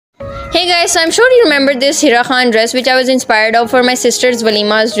Hey guys, so I'm sure you remember this Hira Khan dress which I was inspired of for my sister's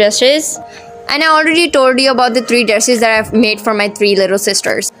walima's dresses. And I already told you about the 3 dresses that I've made for my 3 little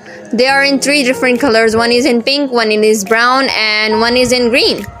sisters. They are in 3 different colors. One is in pink, one is brown, and one is in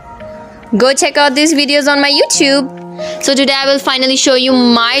green. Go check out these videos on my YouTube. So today I will finally show you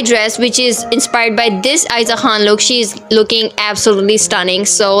my dress which is inspired by this Aiza Khan look. She is looking absolutely stunning.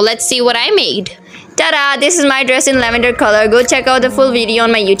 So let's see what I made. Ta-da! This is my dress in lavender color. Go check out the full video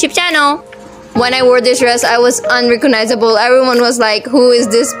on my YouTube channel. When I wore this dress, I was unrecognizable. Everyone was like, who is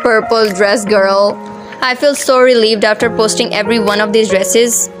this purple dress girl? I feel so relieved after posting every one of these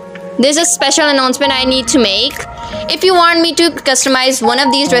dresses. There's a special announcement I need to make. If you want me to customize one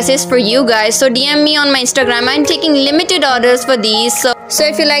of these dresses for you guys, so DM me on my Instagram. I'm taking limited orders for these. So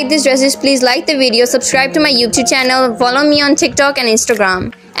if you like these dresses, please like the video, subscribe to my YouTube channel, follow me on TikTok and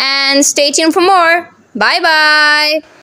Instagram. And stay tuned for more. Bye bye.